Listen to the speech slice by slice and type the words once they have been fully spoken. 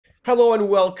Hello and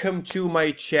welcome to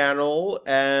my channel,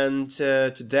 and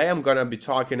today I'm gonna be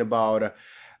talking about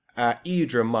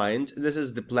EdrawMind. This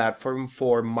is the platform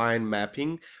for mind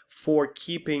mapping, for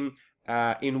keeping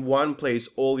in one place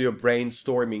all your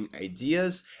brainstorming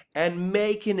ideas and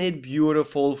making it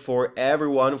beautiful for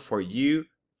everyone, for you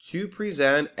to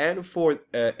present, and for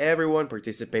everyone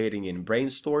participating in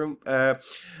brainstorm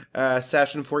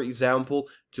session, for example,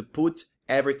 to put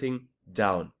everything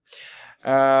down.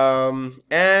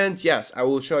 And yes, I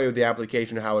will show you the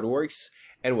application, how it works,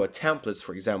 and what templates,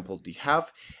 for example, do you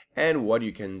have, and what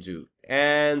you can do.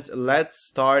 And let's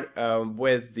start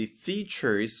with the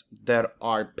features that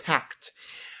are packed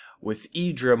with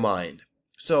EdrawMind.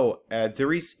 So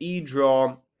there is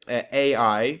Edraw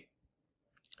AI,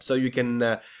 so you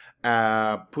can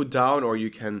put down, or you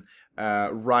can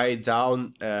write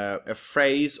down a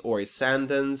phrase or a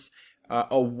sentence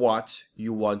of what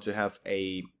you want to have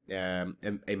a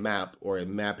map or a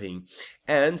mapping,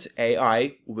 and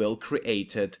AI will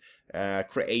create it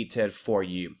for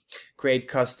you. Create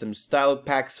custom style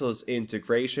pixels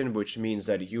integration, which means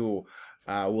that you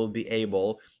will be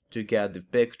able to get the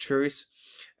pictures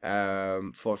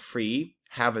for free,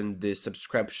 having the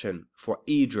subscription for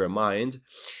EdrawMind,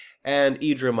 and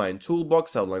EdrawMind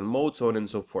toolbox, outline mode, so on and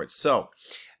so forth. So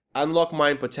unlock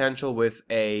mind potential with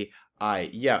AI.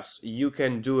 Yes, you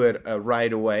can do it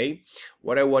right away.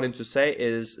 What I wanted to say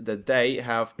is that they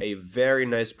have a very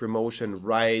nice promotion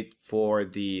right for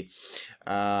the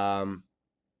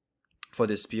for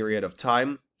this period of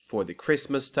time, for the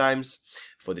Christmas times,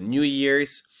 for the New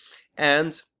Year's,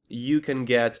 and you can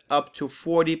get up to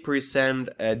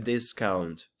 40%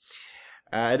 discount.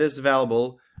 It is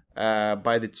available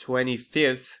by the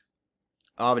 25th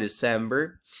of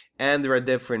December, and there are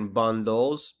different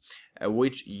bundles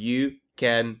which you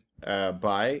can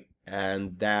buy,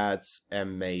 and that's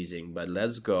amazing. But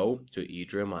let's go to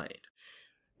EdrawMind.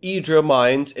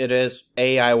 EdrawMind, it is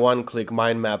AI one-click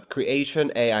mind map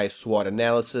creation, AI SWOT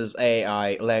analysis,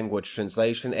 AI language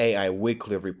translation, AI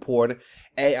weekly report,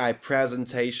 AI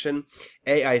presentation,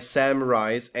 AI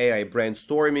summarize, AI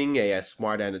brainstorming, AI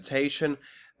smart annotation,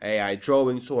 AI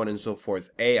drawing, so on and so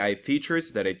forth. AI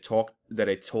features that I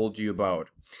told you about.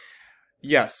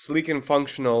 Yes, sleek and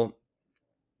functional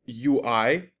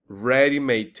UI,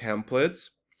 ready-made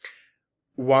templates,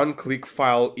 one-click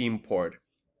file import.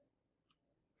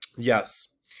 Yes,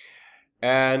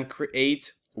 and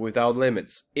create without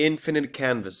limits, infinite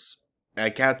canvas. I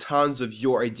got tons of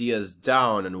your ideas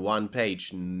down on one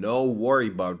page. No worry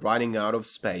about running out of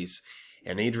space.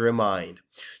 And EdrawMind.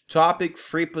 Topic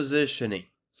free positioning.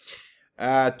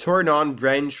 Turn on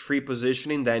branch free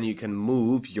positioning, then you can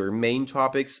move your main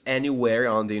topics anywhere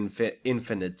on the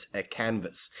infinite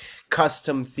canvas.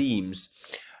 Custom themes.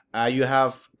 You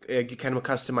can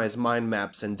customize mind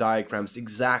maps and diagrams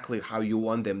exactly how you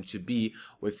want them to be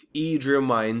with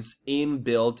EdrawMind's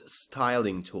inbuilt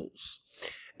styling tools.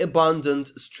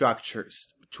 Abundant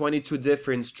structures. 22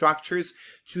 different structures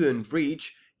to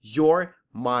enrich your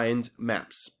mind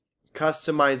maps.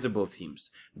 Customizable themes.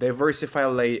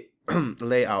 Diversify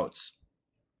layouts.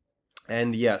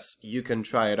 And yes, you can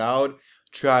try it out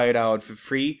for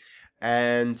free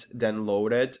and then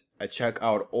load it. Check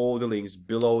out all the links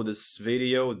below this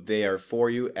video, they are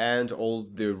for you, and all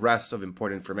the rest of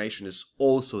important information is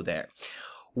also there.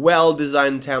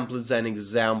 Well-designed templates and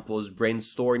examples,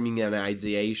 brainstorming and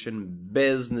ideation,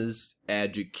 business,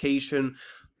 education,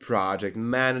 project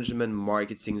management,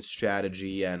 marketing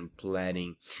strategy and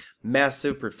planning.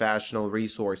 Massive professional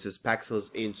resources.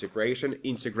 Pexels integration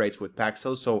integrates with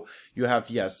Pexels, so you have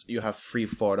free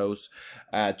photos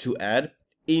to add.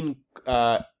 In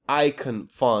icon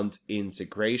font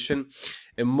integration,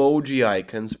 emoji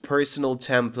icons, personal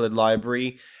template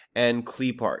library, and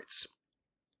clip arts.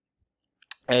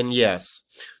 And yes,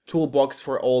 toolbox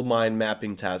for all mind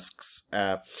mapping tasks,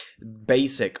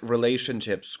 basic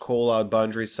relationships, call out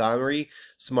boundary summary,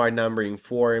 smart numbering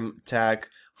form, tag,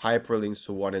 hyperlinks,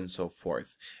 so on and so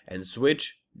forth. And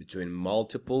switch between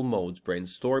multiple modes,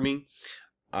 brainstorming,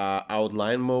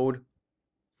 outline mode,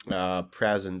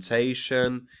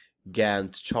 presentation,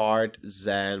 Gantt chart,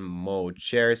 Zen mode,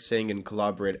 share, sync, and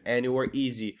collaborate anywhere,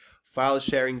 easy. File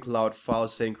sharing, cloud file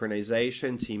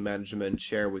synchronization, team management,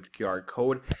 share with QR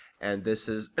code, and this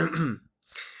is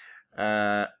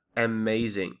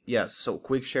amazing. Yes, so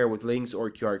quick share with links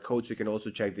or QR codes. You can also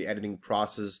check the editing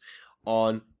process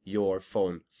on your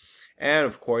phone. And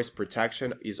of course,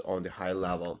 protection is on the high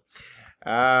level.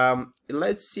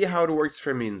 Let's see how it works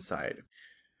from inside.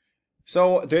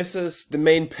 So this is the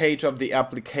main page of the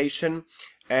application,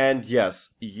 and yes,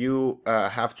 you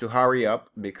have to hurry up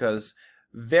because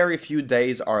very few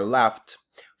days are left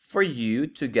for you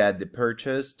to get the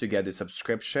purchase, to get the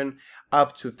subscription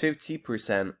up to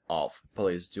 50% off.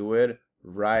 Please do it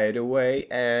right away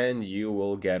and you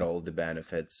will get all the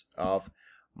benefits of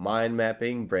mind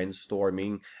mapping,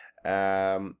 brainstorming,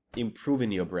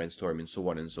 improving your brainstorming, so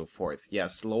on and so forth.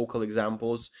 Yes, local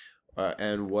examples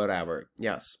and whatever.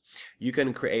 Yes, you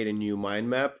can create a new mind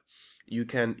map. You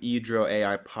can Edraw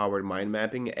AI powered mind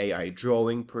mapping, AI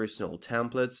drawing, personal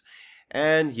templates,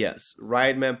 and yes,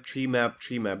 right map, tree map,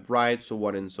 right, so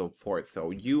on and so forth.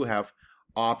 So you have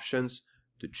options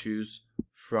to choose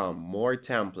from, more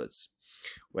templates.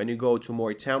 When you go to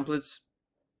more templates,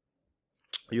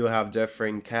 you have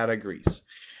different categories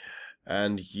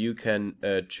and you can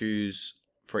choose,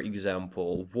 for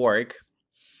example, work,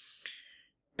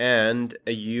 and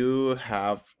you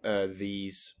have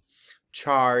these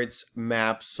charts,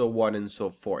 maps, so on and so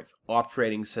forth,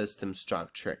 operating system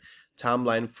structure,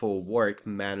 timeline for work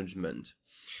management,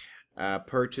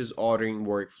 purchase ordering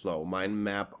workflow, mind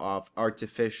map of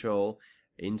artificial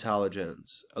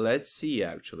intelligence. Let's see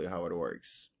actually how it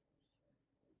works.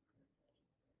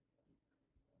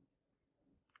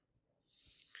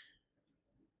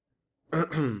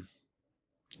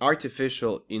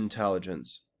 Artificial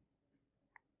intelligence.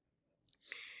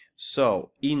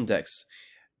 So, index,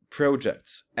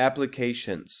 projects,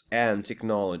 applications, and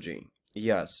technology.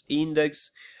 Yes,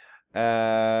 index,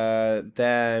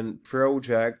 then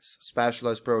projects,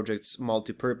 specialized projects,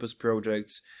 multi-purpose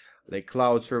projects, like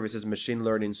cloud services, machine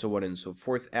learning, so on and so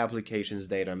forth, applications,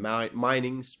 data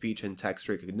mining, speech and text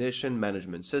recognition,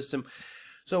 management system.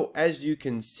 So as you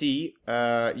can see,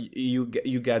 you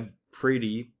get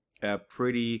pretty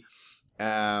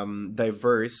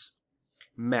diverse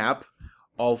map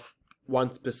of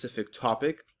one specific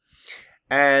topic,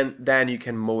 and then you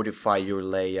can modify your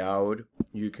layout.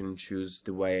 You can choose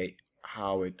the way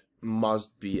how it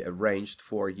must be arranged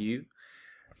for you,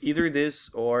 either this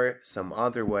or some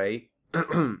other way.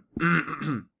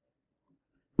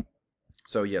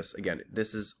 So yes, again,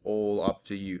 this is all up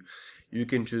to you. You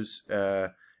can choose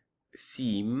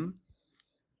theme,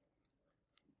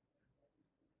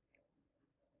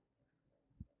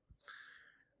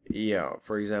 yeah,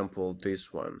 for example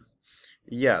this one.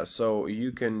 Yeah, so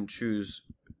you can choose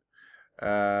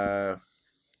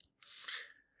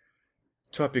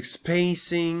topic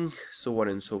spacing, so on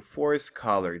and so forth,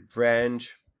 colored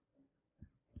branch,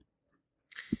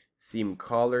 theme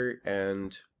color,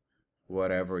 and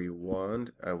whatever you want.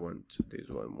 I want this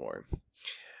one more.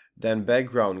 Then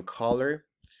background color,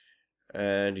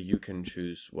 and you can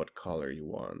choose what color you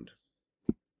want.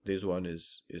 This one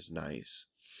is nice.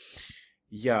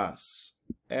 Yes,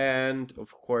 and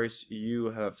of course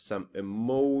you have some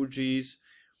emojis,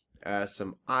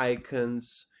 some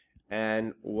icons,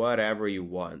 and whatever you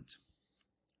want.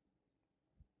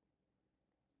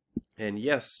 And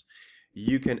yes,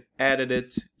 you can edit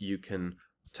it, you can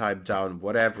type down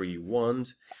whatever you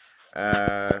want,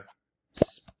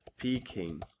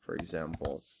 speaking, for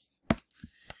example.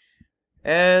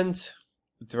 And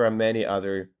there are many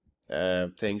other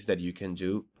things that you can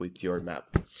do with your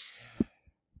map.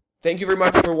 Thank you very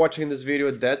much for watching this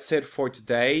video. That's it for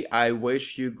today. I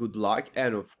wish you good luck,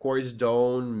 and of course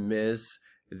don't miss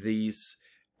these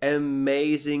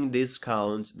amazing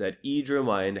discounts that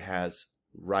EdrawMind has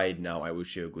right now. I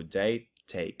wish you a good day.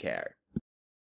 Take care.